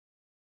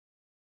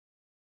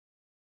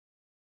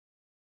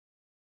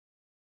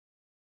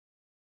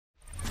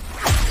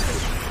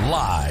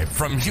Live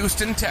from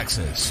Houston,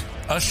 Texas,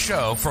 a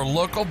show for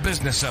local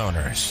business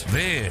owners.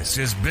 This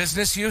is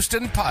Business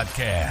Houston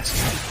Podcast.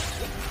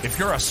 If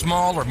you're a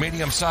small or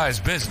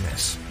medium-sized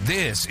business,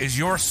 this is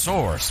your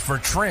source for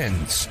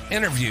trends,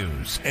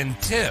 interviews, and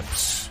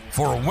tips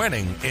for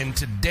winning in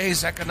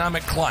today's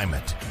economic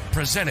climate.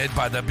 Presented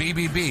by the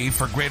BBB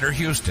for Greater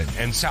Houston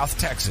and South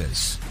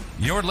Texas.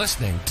 You're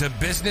listening to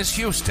Business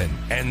Houston,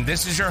 and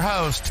this is your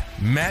host,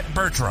 Matt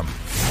Bertram.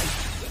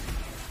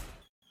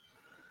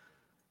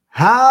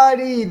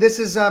 Howdy, this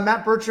is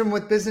Matt Bertram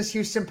with Business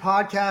Houston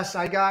Podcast.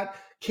 I got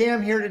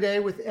Cam here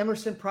today with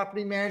Emerson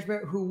Property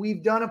Management, who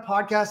we've done a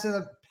podcast in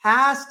the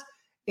past,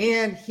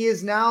 and he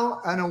is now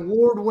an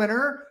award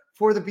winner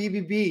for the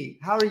BBB.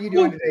 How are you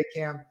doing today,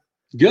 Cam?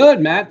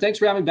 Good, Matt. Thanks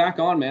for having me back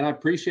on, man. I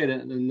appreciate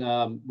it,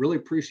 and really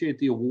appreciate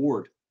the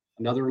award.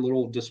 Another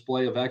little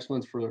display of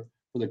excellence for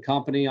the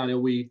company. I know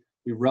we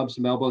rubbed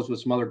some elbows with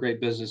some other great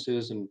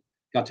businesses and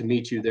got to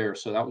meet you there,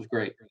 so that was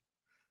great.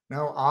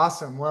 No,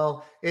 awesome.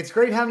 Well, it's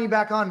great having you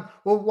back on.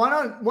 Well, why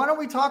don't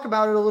we talk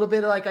about it a little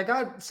bit? Like, I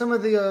got some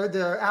of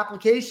the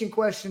application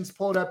questions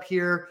pulled up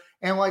here,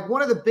 and like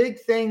one of the big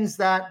things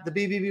that the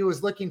BBB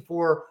was looking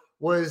for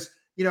was,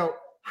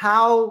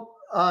 how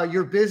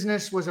your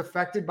business was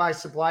affected by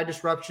supply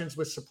disruptions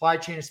with supply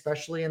chain,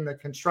 especially in the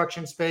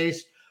construction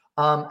space.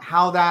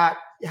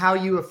 How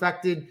you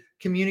affected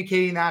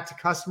communicating that to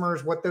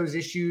customers, what those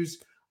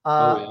issues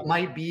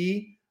might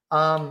be.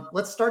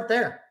 Let's start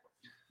there.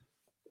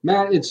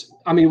 Matt,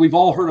 we've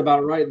all heard about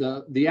it, right?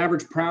 The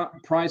average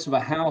price of a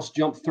house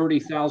jumped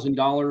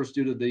 $30,000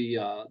 due to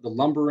the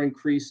lumber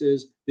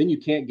increases. Then you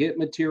can't get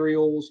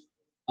materials.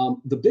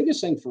 The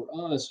biggest thing for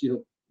us,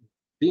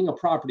 being a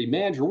property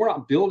manager, we're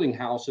not building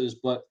houses,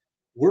 but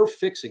we're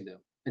fixing them.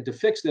 And to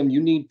fix them,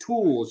 you need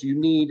tools. You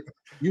need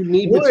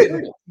wood.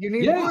 Material. You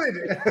need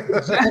wood.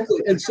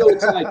 Exactly. And so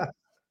it's like,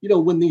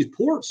 when these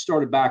ports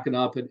started backing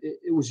up,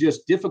 it was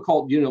just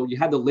difficult. You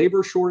had the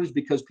labor shortage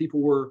because people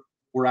were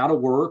out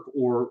of work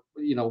or,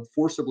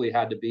 forcibly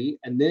had to be.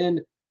 And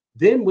then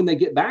when they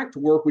get back to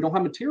work, we don't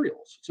have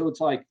materials. So it's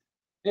like,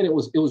 and it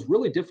was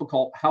really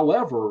difficult.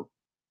 However,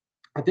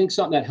 I think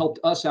something that helped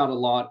us out a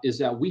lot is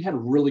that we had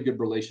really good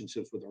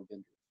relationships with our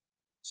vendors.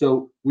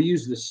 So we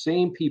use the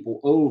same people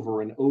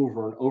over and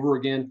over and over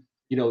again.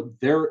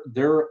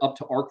 They're up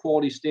to our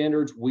quality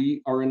standards.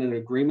 We are in an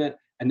agreement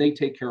and they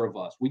take care of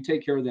us. We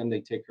take care of them.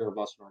 They take care of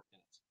us and our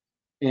tenants.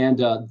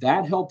 And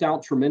that helped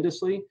out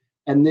tremendously.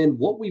 And then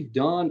what we've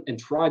done and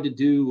tried to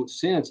do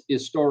since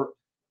is start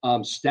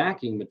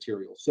stacking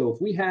materials. So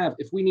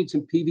if we need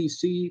some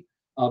PVC,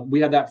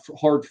 we had that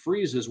hard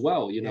freeze as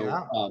well,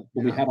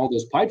 when we had all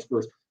those pipes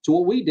burst. So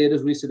what we did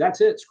is we said, that's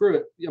it, screw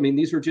it.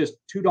 These are just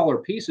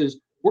 $2 pieces.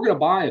 We're going to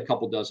buy a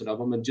couple dozen of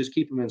them and just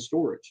keep them in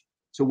storage.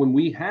 So when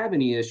we have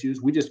any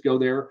issues, we just go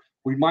there.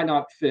 We might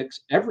not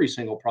fix every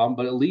single problem,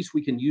 but at least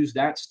we can use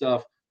that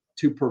stuff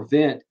to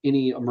prevent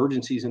any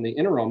emergencies in the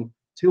interim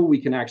till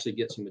we can actually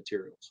get some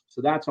materials.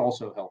 So that's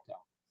also helped out.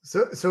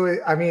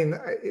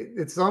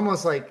 It's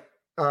almost like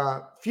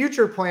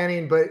future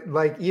planning, but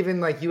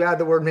even you add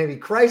the word maybe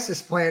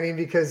crisis planning,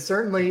 because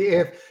certainly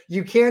if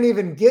you can't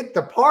even get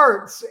the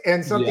parts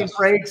and something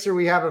breaks or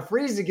we have a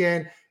freeze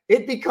again,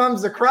 it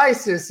becomes a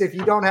crisis if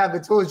you don't have the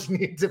tools you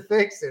need to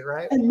fix it,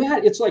 right? And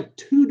Matt, it's like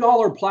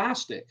 $2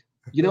 plastic.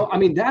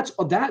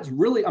 That's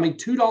really,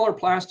 $2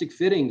 plastic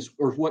fittings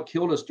are what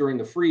killed us during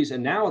the freeze.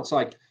 And now it's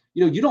like,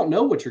 you don't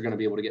know what you're going to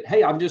be able to get.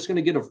 Hey, I'm just going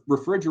to get a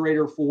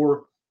refrigerator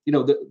for,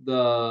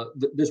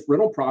 this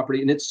rental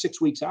property, and it's 6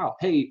 weeks out.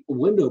 Hey, a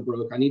window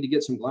broke. I need to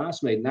get some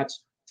glass made, and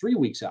that's 3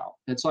 weeks out.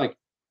 And it's like,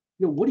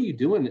 what are you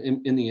doing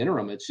in the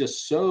interim? It's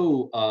just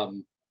so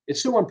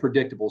it's so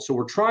unpredictable. So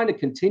we're trying to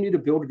continue to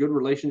build good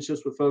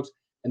relationships with folks,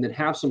 and then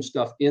have some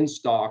stuff in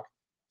stock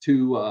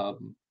to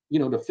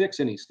to fix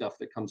any stuff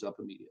that comes up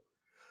immediately.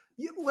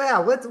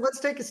 Well, let's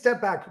take a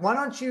step back. Why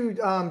don't you,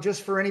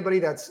 just for anybody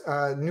that's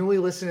newly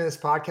listening to this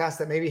podcast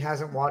that maybe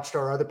hasn't watched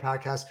our other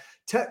podcasts,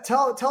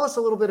 tell us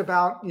a little bit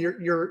about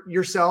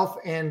yourself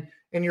and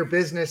your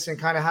business and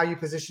kind of how you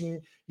position.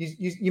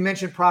 You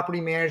mentioned property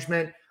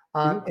management,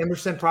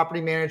 Emerson Property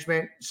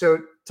Management. So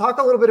talk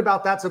a little bit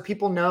about that so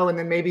people know, and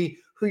then maybe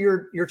who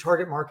your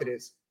target market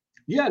is.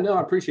 Yeah, no,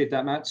 I appreciate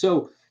that, Matt.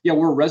 So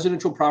we're a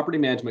residential property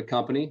management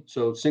company.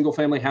 So single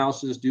family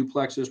houses,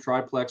 duplexes,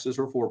 triplexes,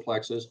 or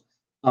fourplexes.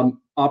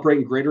 Operate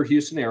in Greater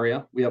Houston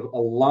area. We have a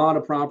lot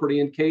of property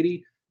in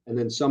Katy, and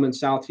then some in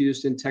South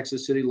Houston,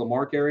 Texas City,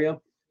 Lamarck area.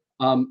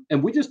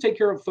 And we just take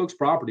care of folks'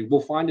 property. We'll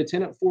find a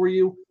tenant for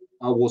you.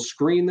 We'll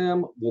screen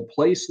them, we'll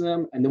place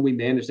them, and then we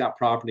manage that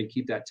property and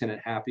keep that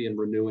tenant happy and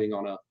renewing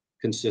on a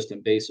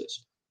consistent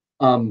basis.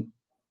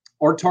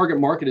 Our target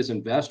market is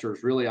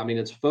investors, really.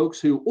 It's folks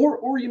who,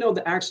 or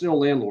the accidental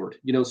landlord.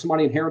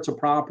 Somebody inherits a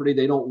property,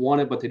 they don't want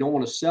it, but they don't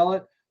want to sell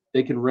it.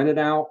 They can rent it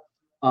out.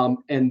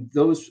 And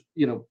those,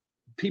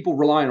 people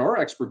rely on our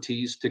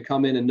expertise to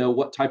come in and know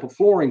what type of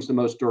flooring is the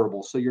most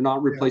durable. So you're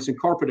not replacing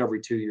carpet every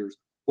 2 years.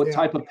 What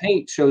type of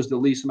paint shows the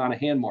least amount of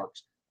hand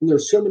marks? And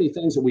there's so many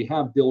things that we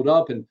have built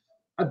up, and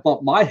I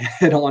bumped my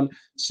head on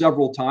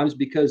several times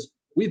because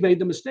we've made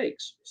the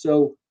mistakes.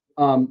 So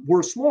we're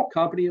a small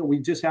company and we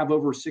just have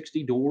over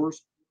 60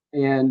 doors.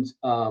 And,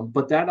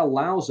 but that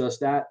allows us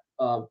that,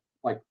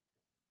 like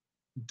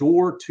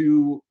door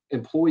to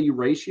employee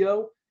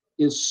ratio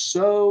is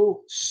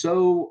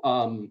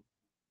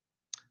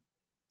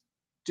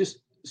just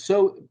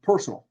so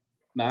personal,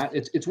 Matt.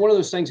 It's one of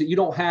those things that you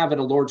don't have at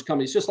a large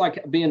company. It's just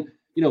like being,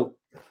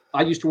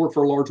 I used to work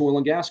for a large oil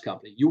and gas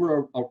company. You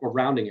were a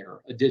rounding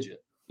error, a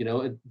digit.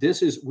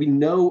 We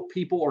know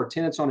people are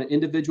tenants on an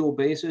individual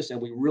basis,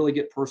 and we really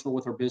get personal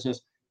with our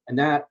business. And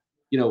that,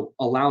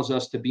 allows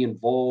us to be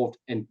involved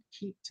and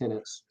keep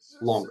tenants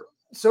longer.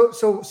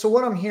 So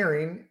what I'm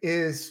hearing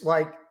is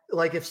like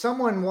if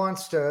someone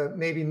wants to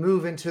maybe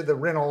move into the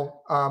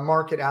rental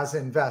market as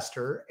an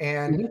investor,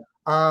 and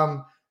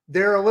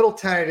they're a little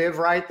tentative,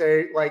 right?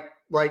 They like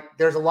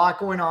there's a lot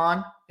going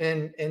on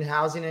in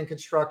housing and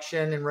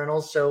construction and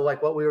rentals. So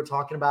like what we were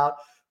talking about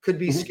could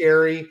be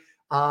scary.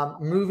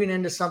 Moving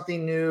into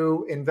something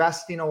new,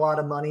 investing a lot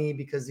of money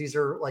because these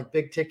are like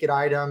big ticket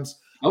items.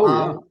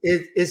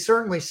 Is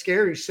certainly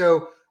scary.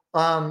 So,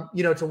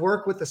 to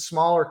work with a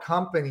smaller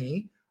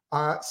company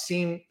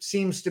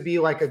seems to be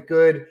like a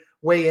good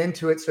way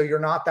into it. So you're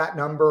not that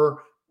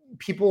number.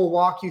 People will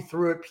walk you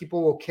through it.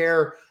 People will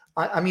care.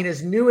 I mean,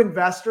 as new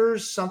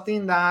investors,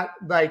 something that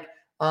like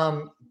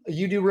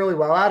you do really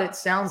well at, it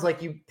sounds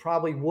like you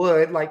probably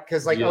would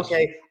because yes.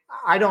 Okay,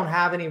 I don't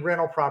have any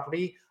rental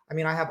property. I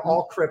mean, I have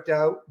all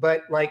crypto,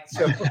 but if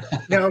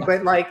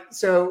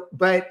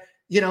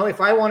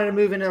I wanted to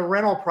move into a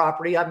rental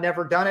property, I've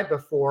never done it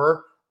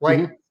before.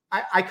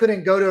 I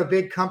couldn't go to a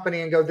big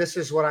company and go, this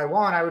is what I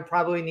want. I would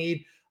probably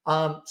need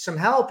some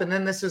help. And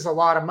then this is a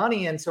lot of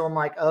money. And so I'm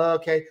like, oh,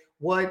 okay,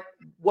 what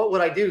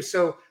would I do?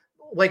 So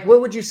like,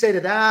 what would you say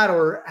to that?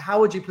 Or how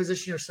would you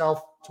position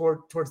yourself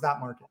towards that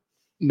market?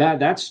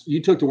 Matt,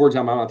 you took the words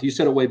out of my mouth. You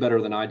said it way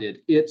better than I did.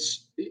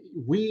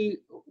 We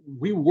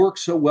work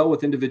so well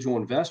with individual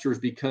investors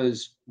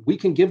because we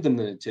can give them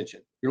the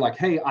attention. You're like,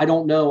 hey, I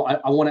don't know.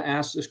 I want to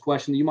ask this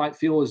question. You might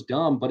feel as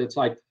dumb, but it's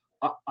like,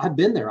 I've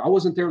been there. I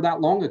wasn't there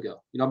that long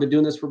ago. I've been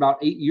doing this for about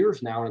 8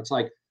 years now. And it's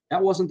like,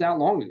 that wasn't that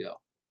long ago.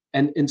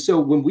 And so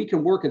when we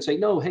can work and say,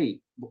 no, hey,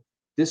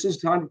 this is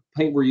the kind of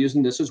paint we're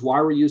using. This is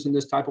why we're using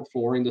this type of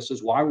flooring. This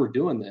is why we're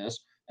doing this.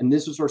 And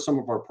this is some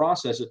of our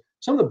processes.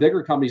 Some of the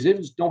bigger companies, they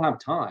just don't have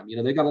time.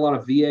 They got a lot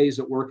of VAs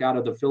that work out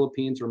of the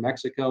Philippines or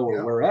Mexico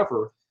or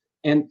wherever.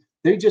 And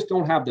they just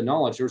don't have the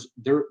knowledge.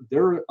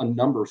 They're a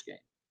numbers game.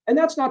 And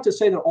that's not to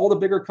say that all the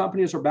bigger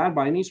companies are bad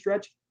by any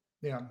stretch.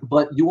 Yeah.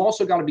 But you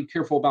also got to be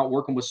careful about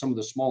working with some of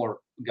the smaller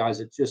guys.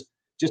 It's just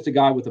a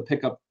guy with a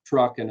pickup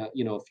truck and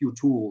a few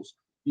tools,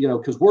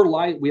 because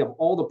we have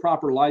all the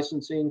proper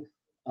licensing.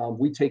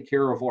 We take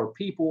care of our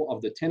people,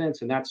 of the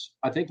tenants. And that's,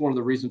 I think, one of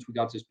the reasons we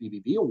got this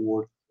BBB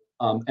award.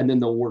 And then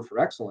the award for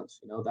excellence,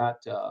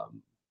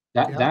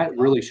 that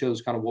really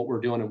shows kind of what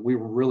we're doing. And we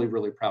were really,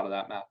 really proud of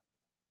that, Matt.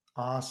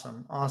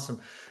 Awesome.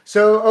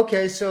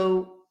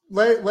 So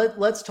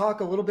let's talk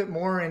a little bit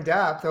more in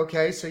depth.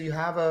 Okay. So you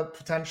have a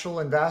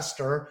potential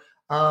investor.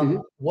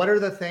 What are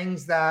the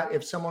things that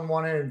if someone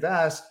wanted to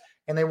invest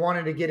and they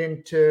wanted to get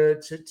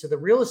into the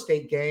real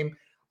estate game,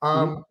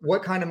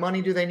 what kind of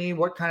money do they need?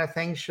 What kind of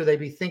things should they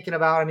be thinking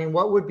about? I mean,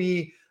 what would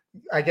be,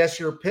 I guess,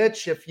 your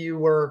pitch if you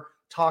were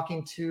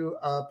talking to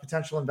a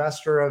potential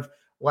investor of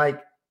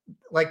like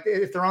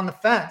if they're on the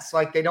fence,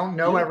 like they don't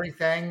know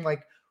everything,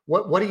 like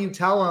what do you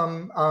tell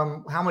them?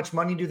 How much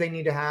money do they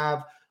need to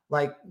have?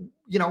 Like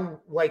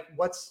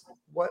what's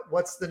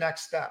the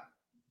next step?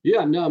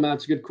 Yeah, no, Matt,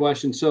 it's a good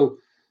question. So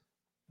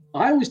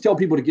I always tell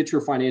people to get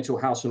your financial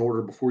house in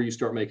order before you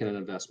start making an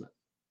investment.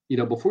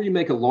 Before you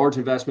make a large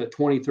investment,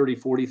 $20,000,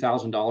 $30,000,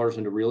 $40,000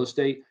 into real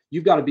estate,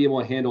 you've got to be able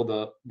to handle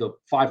the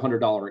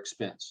 $500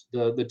 expense,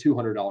 the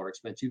 $200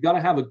 expense. You've got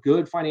to have a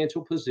good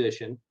financial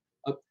position.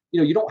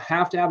 You don't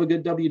have to have a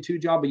good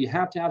W-2 job, but you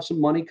have to have some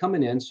money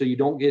coming in so you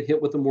don't get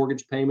hit with a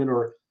mortgage payment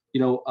or,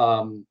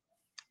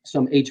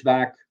 some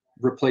HVAC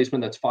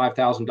replacement that's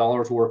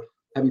 $5,000, or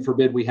heaven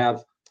forbid we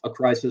have a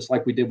crisis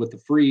like we did with the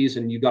freeze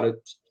and you got to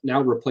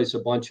now replace a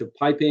bunch of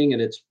piping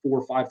and it's $4,000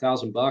 or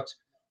 $5,000.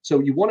 So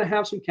you want to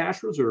have some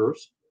cash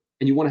reserves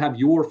and you want to have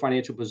your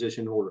financial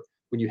position in order.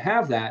 When you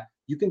have that,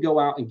 you can go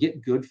out and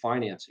get good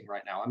financing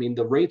right now. I mean,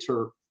 the rates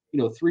are,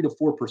 3 to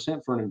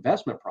 4% for an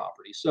investment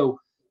property. So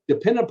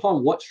depending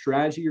upon what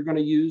strategy you're going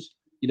to use,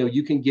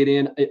 you can get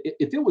in.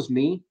 If it was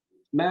me,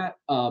 Matt,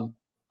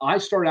 I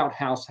started out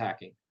house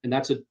hacking, and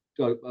that's a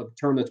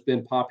term that's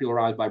been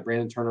popularized by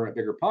Brandon Turner at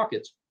Bigger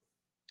Pockets.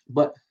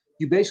 But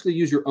you basically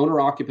use your owner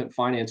occupant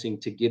financing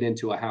to get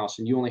into a house,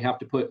 and you only have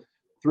to put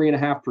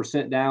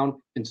 3.5%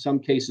 down, in some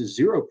cases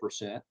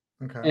 0%.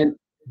 Okay. And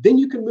then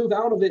you can move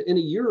out of it in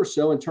a year or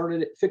so and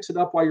fix it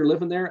up while you're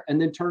living there, and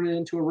then turn it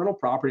into a rental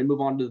property and move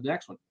on to the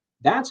next one.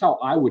 That's how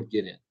I would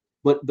get in.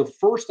 But the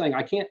first thing,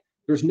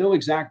 there's no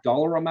exact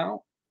dollar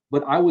amount,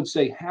 but I would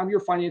say have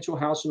your financial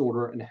house in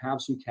order and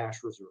have some cash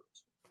reserves.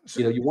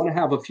 So, you want to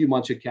have a few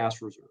months of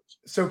cash reserves.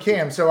 So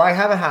Cam, I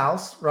have a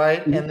house,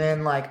 right? Mm-hmm. And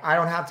then I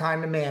don't have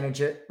time to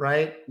manage it,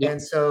 right? Yep.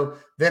 And so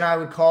then I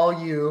would call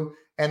you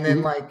and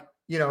then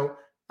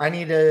I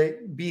need to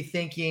be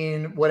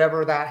thinking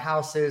whatever that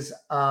house is,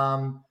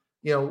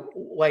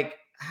 like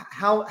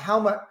how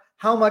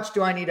much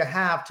do I need to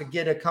have to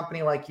get a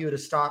company like you to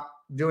stop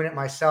doing it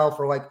myself?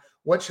 Or like,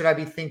 what should I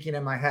be thinking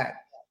in my head?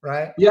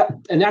 Right. Yeah.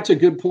 And that's a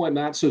good point,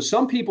 Matt. So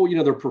some people,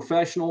 they're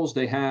professionals.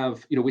 They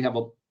have, we have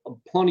a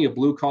plenty of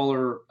blue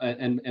collar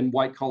and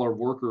white collar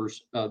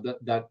workers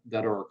that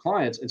are our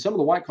clients. And some of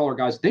the white collar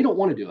guys, they don't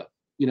want to do it.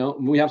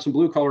 And we have some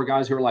blue collar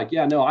guys who are like,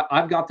 yeah, no,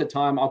 I've got the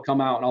time. I'll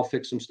come out and I'll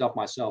fix some stuff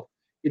myself.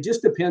 It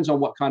just depends on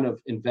what kind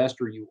of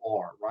investor you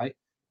are, right?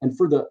 And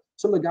for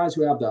some of the guys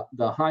who have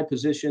the high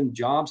position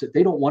jobs that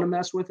they don't want to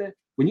mess with it,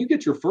 when you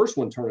get your first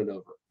one, turn it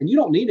over, and you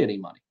don't need any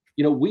money.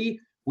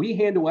 We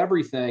handle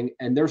everything,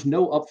 and there's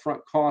no upfront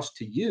cost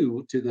to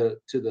you, to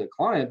the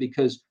client,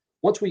 because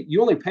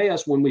you only pay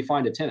us when we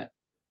find a tenant.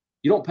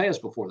 You don't pay us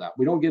before that.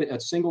 We don't get a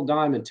single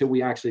dime until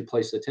we actually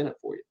place the tenant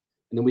for you,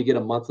 and then we get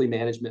a monthly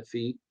management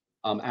fee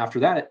after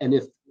that. And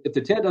if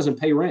the tenant doesn't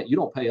pay rent, you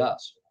don't pay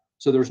us.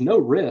 So there's no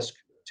risk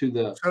to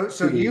the.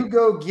 So you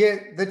go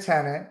get the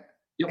tenant,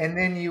 yep. And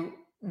then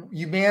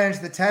you manage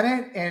the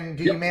tenant, and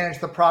do you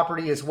manage the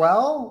property as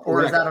well, or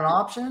Correct. Is that an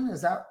option?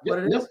 Is that what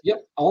it is?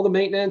 Yep. All the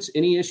maintenance,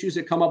 any issues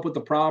that come up with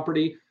the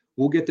property,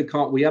 we'll get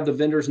we have the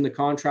vendors and the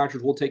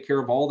contractors. We'll take care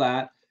of all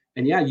that.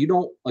 And yeah, you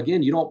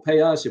don't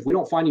pay us. If we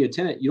don't find you a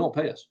tenant, you don't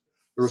pay us.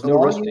 There's no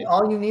risk.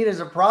 All you need is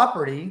a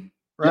property,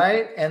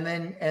 right? Yep.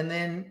 And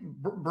then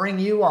bring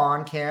you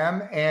on,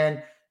 Cam,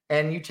 and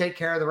you take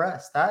care of the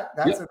rest.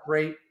 That's a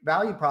great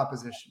value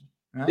proposition.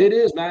 Right? It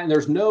is, man.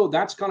 And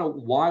that's kind of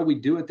why we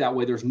do it that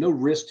way. There's no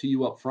risk to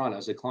you up front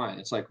as a client.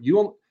 It's like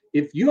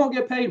if you don't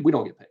get paid, we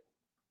don't get paid.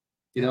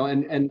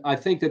 And I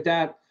think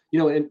that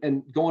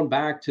and going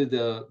back to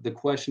the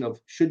question of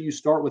should you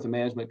start with a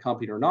management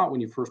company or not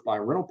when you first buy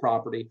a rental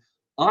property,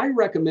 I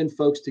recommend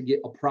folks to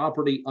get a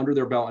property under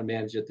their belt and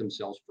manage it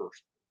themselves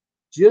first.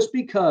 Just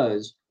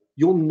because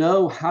you'll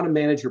know how to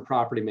manage your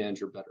property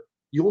manager better.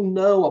 You'll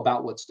know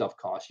about what stuff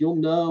costs.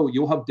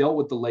 You'll have dealt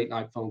with the late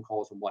night phone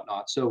calls and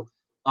whatnot. So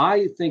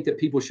I think that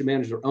people should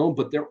manage their own,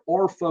 but there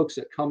are folks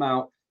that come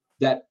out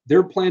that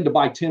they're planning to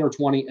buy 10 or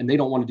 20 and they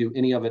don't want to do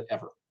any of it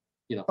ever.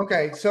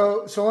 Okay.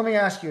 So let me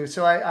ask you.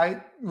 So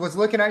I was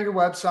looking at your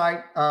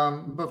website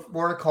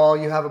before the call.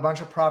 You have a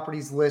bunch of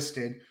properties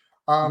listed.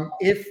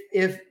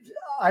 If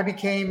I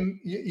became,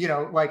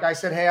 like I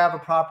said, hey, I have a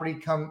property,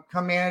 come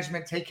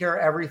management, take care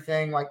of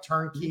everything, like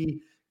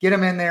turnkey, get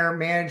them in there,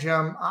 manage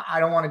them. I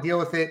don't want to deal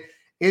with it.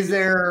 Is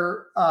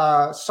there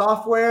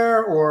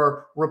software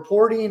or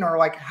reporting, or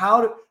like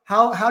how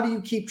do you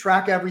keep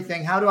track of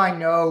everything? How do I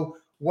know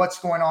what's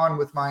going on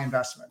with my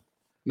investment?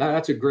 Matt,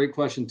 that's a great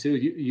question too.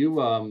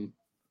 You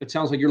it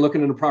sounds like you're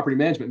looking into property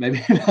management,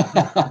 maybe.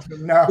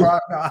 No, I'm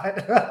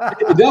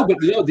not. No,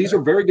 but these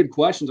are very good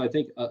questions. I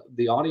think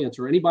the audience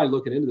or anybody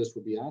looking into this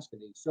would be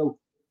asking these. So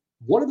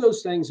one of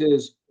those things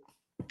is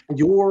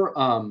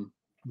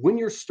when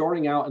you're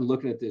starting out and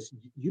looking at this,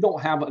 you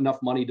don't have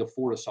enough money to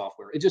afford a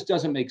software. It just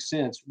doesn't make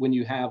sense when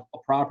you have a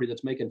property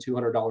that's making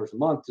 $200 a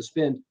month to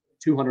spend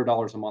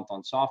 $200 a month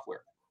on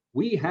software.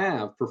 We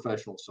have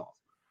professional software.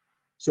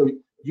 So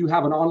you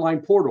have an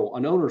online portal,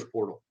 an owner's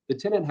portal. The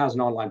tenant has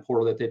an online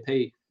portal that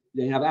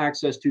they have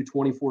access to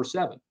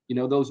 24/7.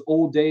 Those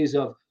old days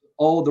of,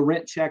 the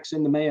rent check's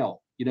in the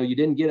mail. You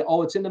didn't get it.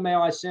 Oh, it's in the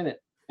mail. I sent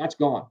it. That's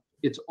gone.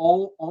 It's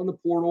all on the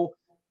portal.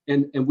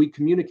 And we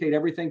communicate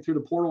everything through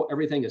the portal.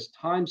 Everything is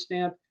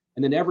timestamped.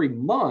 And then every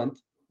month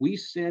we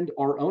send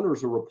our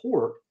owners a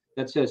report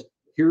that says,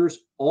 here's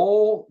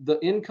all the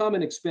income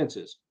and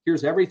expenses.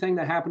 Here's everything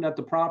that happened at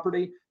the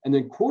property. And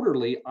then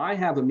quarterly, I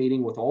have a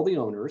meeting with all the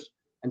owners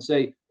and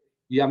say,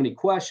 you have any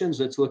questions?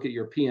 Let's look at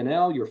your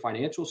P&L, your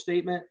financial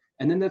statement.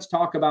 And then let's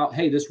talk about,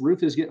 hey, this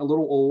roof is getting a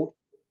little old.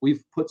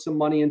 We've put some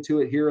money into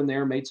it here and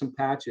there, made some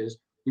patches.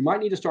 We might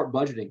need to start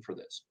budgeting for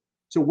this.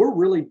 So we're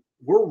really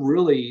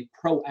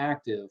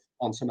proactive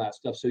on some of that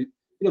stuff. So,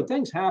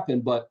 things happen,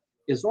 but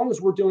as long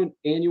as we're doing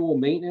annual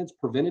maintenance,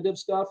 preventative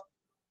stuff,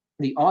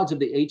 the odds of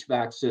the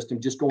HVAC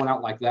system just going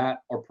out like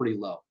that are pretty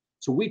low.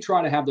 So we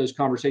try to have those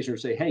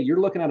conversations and say, hey, you're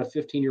looking at a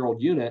 15-year-old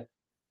unit.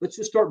 Let's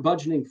just start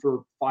budgeting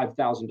for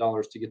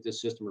 $5,000 to get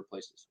this system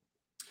replaced.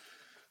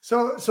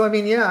 So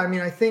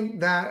I think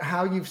that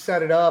how you've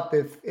set it up,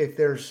 if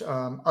there's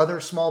other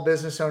small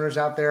business owners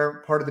out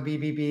there, part of the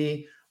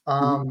BBB,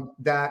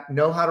 that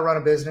know how to run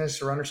a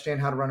business or understand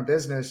how to run a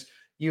business,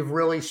 you've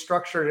really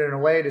structured it in a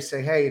way to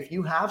say, hey, if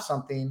you have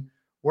something,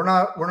 we're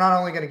not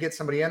only going to get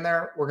somebody in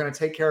there, we're going to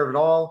take care of it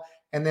all.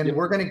 And then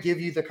we're going to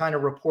give you the kind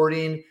of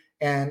reporting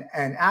and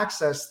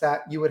access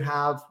that you would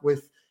have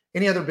with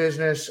any other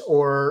business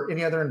or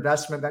any other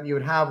investment that you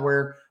would have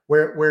where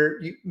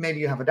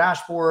you have a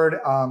dashboard,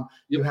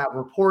 you have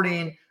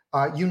reporting,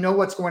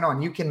 what's going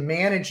on. You can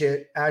manage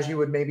it as you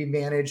would maybe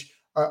manage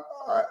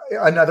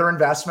another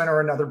investment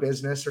or another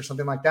business or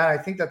something like that. I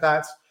think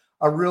that's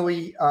a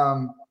really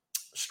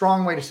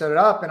strong way to set it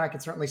up. And I can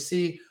certainly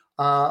see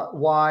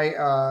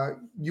why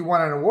you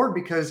won an award,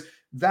 because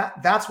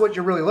that's what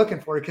you're really looking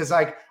for. Because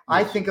like,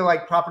 I think of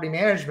like property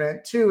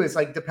management too, is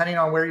like, depending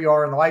on where you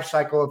are in the life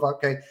cycle of,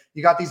 okay,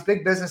 you got these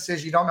big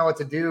businesses, you don't know what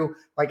to do.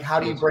 Like, how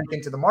do you break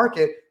into the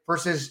market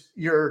versus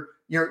you're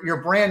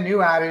brand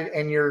new at it,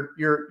 and you're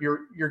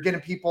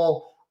getting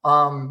people,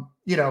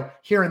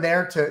 here and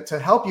there to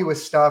help you with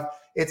stuff.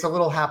 It's a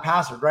little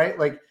haphazard, right?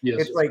 Like,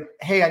 it's like,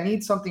 hey, I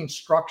need something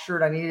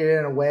structured. I need it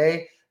in a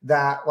way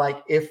that,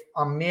 like, if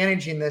I'm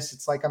managing this,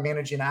 it's like I'm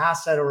managing an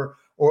asset or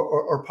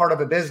part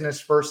of a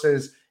business,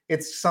 versus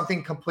it's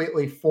something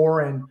completely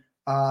foreign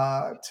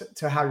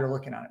to how you're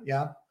looking at it.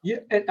 Yeah. Yeah.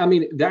 And I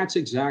mean, that's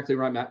exactly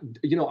right, Matt.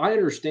 I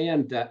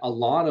understand that a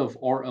lot of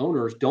our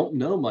owners don't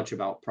know much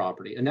about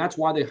property, and that's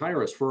why they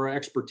hire us for our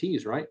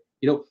expertise, right?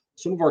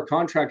 Some of our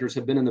contractors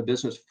have been in the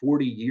business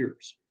 40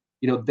 years.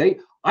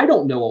 I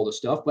don't know all the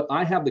stuff, but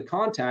I have the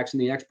contacts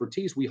and the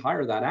expertise. We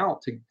hire that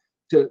out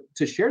to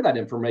share that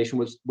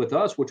information with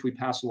us, which we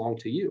pass along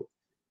to you.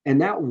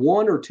 And that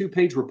 1 or 2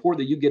 page report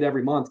that you get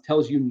every month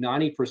tells you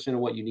 90% of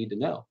what you need to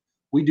know.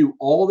 We do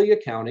all the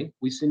accounting.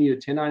 We send you a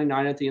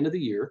 1099 at the end of the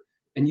year,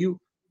 and you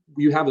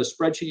have a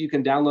spreadsheet you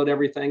can download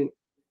everything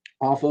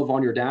off of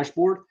on your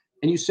dashboard,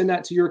 and you send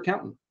that to your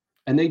accountant.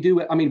 And they do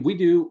it. I mean, we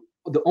do.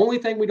 The only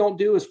thing we don't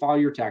do is file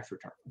your tax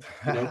return.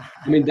 I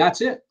mean, that's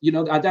it.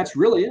 That's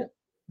really it.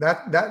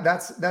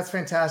 That's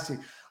fantastic.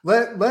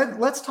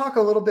 Let's talk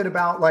a little bit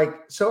about, like,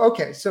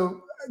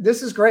 so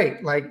this is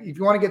great. Like, if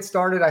you want to get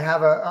started, I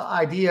have an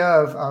idea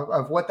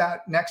of what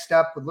that next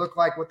step would look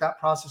like, what that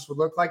process would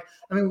look like.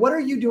 I mean, what are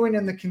you doing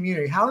in the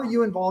community? How are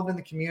you involved in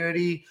the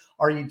community?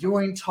 Are you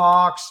doing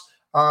talks?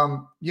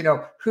 Who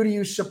do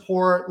you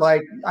support?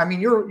 Like, I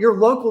mean, you're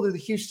local to the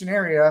Houston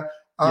area.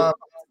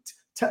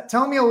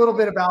 Tell me a little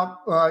bit about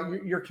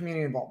your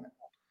community involvement.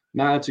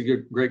 Matt, that's a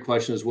great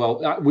question as well.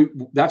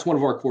 That's one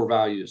of our core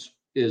values,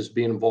 is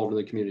being involved in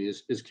the community,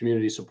 is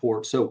community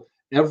support. So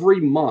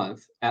every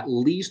month, at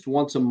least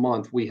once a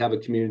month, we have a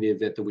community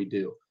event that we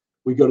do.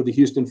 We go to the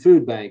Houston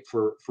Food Bank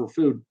for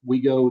food.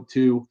 We go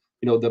to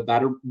the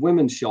battered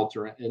women's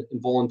shelter and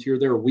volunteer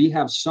there. We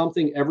have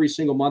something every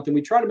single month, and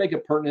we try to make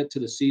it pertinent to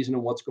the season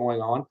and what's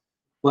going on.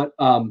 But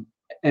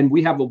and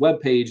we have a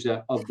webpage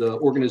of the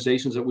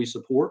organizations that we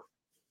support.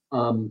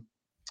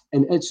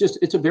 And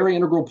it's a very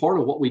integral part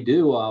of what we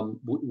do.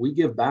 We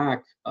give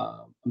back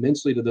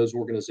immensely to those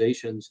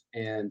organizations,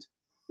 and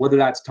whether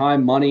that's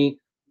time, money,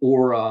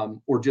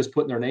 or just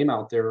putting their name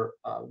out there,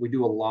 we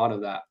do a lot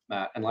of that,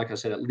 Matt. And like I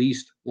said, at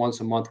least once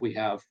a month we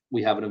have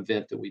an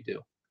event that we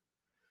do.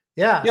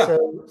 Yeah.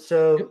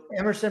 So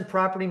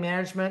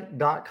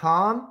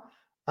EmersonPropertyManagement.com,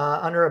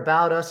 under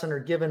About Us, under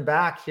Giving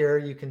Back here,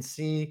 you can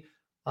see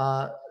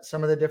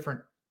some of the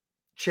different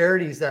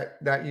charities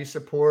that you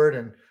support,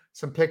 and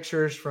some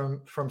pictures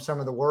from some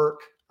of the work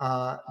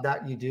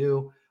that you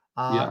do.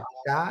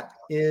 That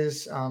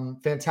is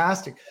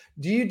fantastic.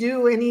 Do you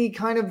do any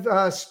kind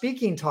of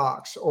speaking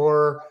talks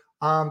or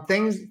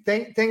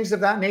things of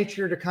that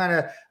nature to kind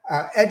of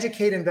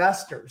educate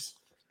investors?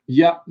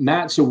 Yeah,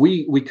 Matt. So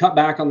we cut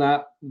back on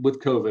that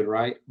with COVID,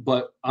 right?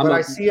 But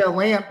I see a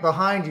lamp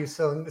behind you,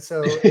 so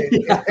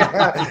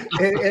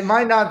it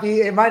might not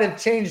be. It might have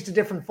changed to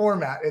different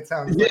format. It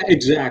sounds. Yeah,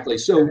 exactly.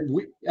 So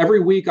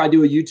every week I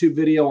do a YouTube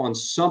video on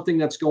something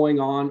that's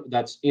going on,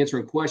 that's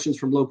answering questions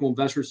from local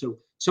investors. So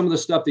some of the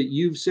stuff that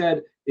you've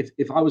said,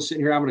 if I was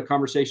sitting here having a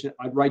conversation,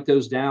 I'd write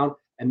those down,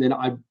 and then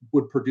I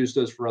would produce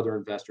those for other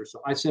investors.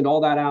 So I send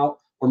all that out.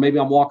 Or maybe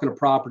I'm walking a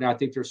property, I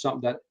think there's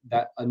something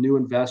that a new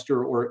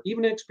investor or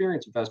even an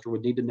experienced investor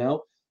would need to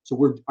know.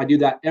 So I do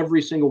that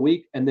every single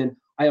week. And then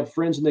I have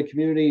friends in the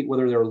community,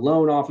 whether they're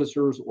loan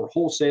officers or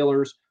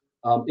wholesalers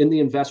in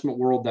the investment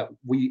world, that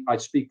I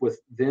speak with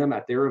them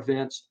at their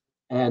events.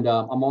 And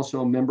I'm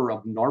also a member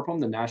of NARPM,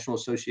 the National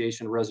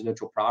Association of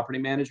Residential Property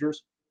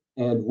Managers.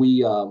 And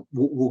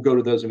we'll go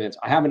to those events.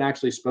 I haven't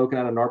actually spoken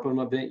at a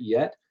NARPM event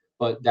yet,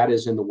 but that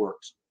is in the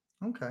works.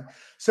 Okay.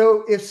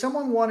 So if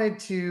someone wanted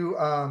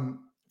to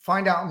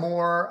find out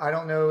more, I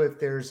don't know if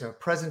there's a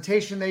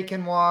presentation they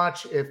can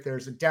watch, if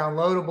there's a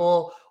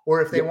downloadable,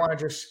 or if they want to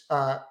just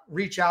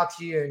reach out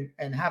to you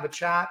and have a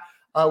chat.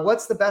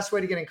 What's the best way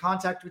to get in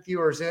contact with you,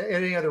 or is there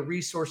any other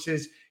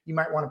resources you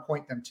might want to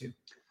point them to?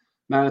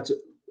 Matt,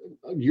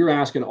 you're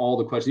asking all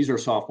the questions. These are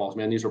softballs,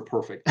 man. These are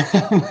perfect.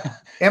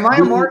 Am I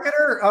a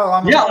marketer? Oh,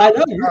 I'm. Yeah, I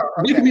know. You're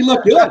making me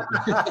look good.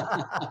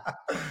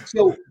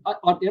 So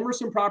on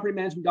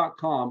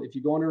EmersonPropertyManagement.com, if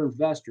you go under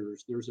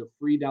investors, there's a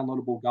free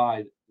downloadable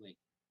guide link,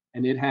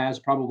 and it has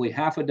probably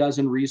half a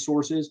dozen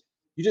resources.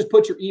 You just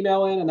put your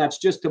email in, and that's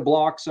just to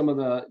block some of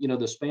the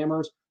the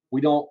spammers.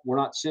 We're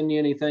not sending you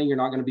anything. You're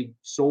not going to be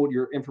sold.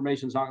 Your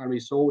information's not going to be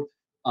sold.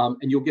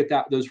 And you'll get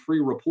those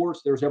free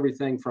reports. There's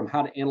everything from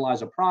how to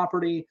analyze a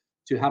property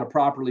to how to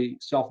properly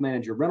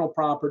self-manage your rental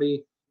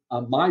property.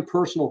 My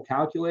personal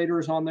calculator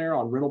is on there,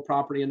 on rental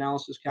property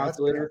analysis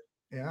calculator.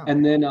 Yeah.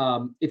 And then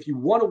if you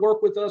want to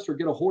work with us or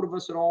get a hold of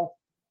us at all,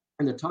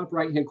 in the top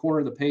right-hand corner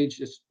of the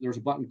page, there's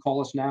a button,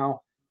 call us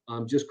now.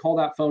 Just call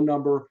that phone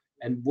number,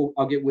 and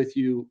I'll get with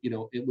you,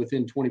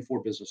 within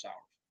 24 business hours.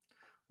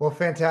 Well,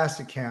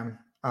 fantastic, Cam.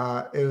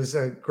 It was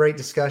a great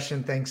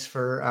discussion. Thanks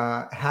for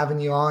having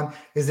you on.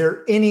 Is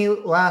there any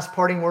last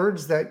parting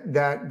words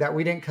that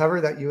we didn't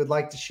cover that you would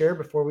like to share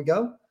before we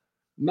go?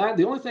 Matt,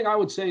 the only thing I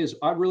would say is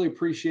I really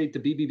appreciate the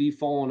BBB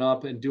following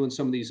up and doing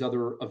some of these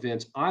other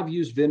events. I've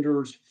used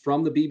vendors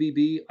from the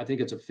BBB. I think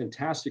it's a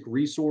fantastic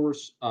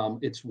resource.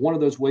 It's one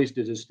of those ways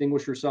to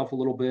distinguish yourself a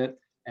little bit.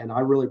 And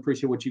I really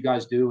appreciate what you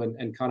guys do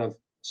and kind of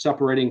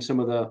separating some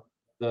of the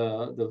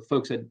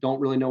folks that don't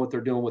really know what they're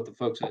doing with the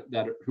folks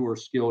who are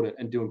skilled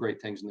and doing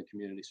great things in the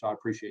community. So I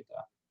appreciate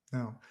that.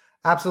 No,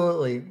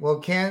 absolutely. Well,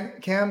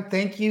 Cam,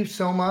 thank you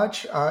so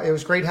much. It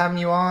was great having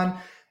you on.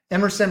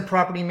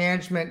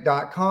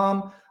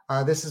 EmersonPropertyManagement.com.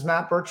 This is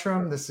Matt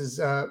Bertram. This is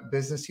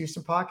Business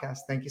Houston Podcast.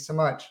 Thank you so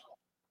much.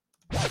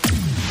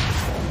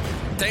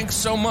 Thanks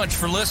so much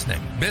for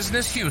listening.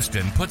 Business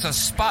Houston puts a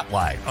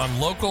spotlight on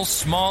local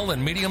small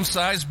and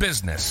medium-sized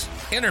business,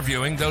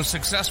 interviewing those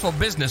successful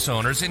business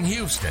owners in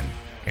Houston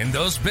and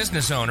those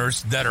business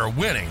owners that are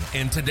winning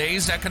in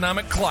today's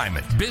economic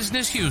climate.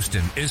 Business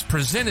Houston is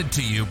presented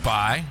to you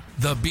by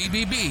the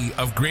BBB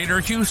of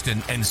Greater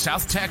Houston and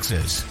South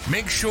Texas.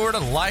 Make sure to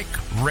like,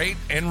 rate,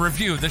 and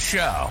review the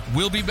show.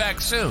 We'll be back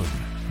soon.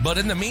 But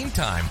in the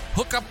meantime,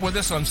 hook up with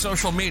us on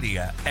social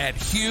media at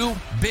Hugh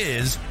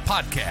Biz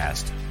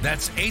Podcast.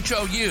 That's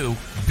HOU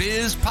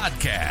Biz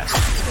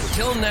Podcast.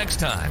 Till next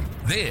time,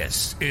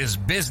 this is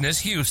Business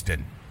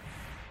Houston.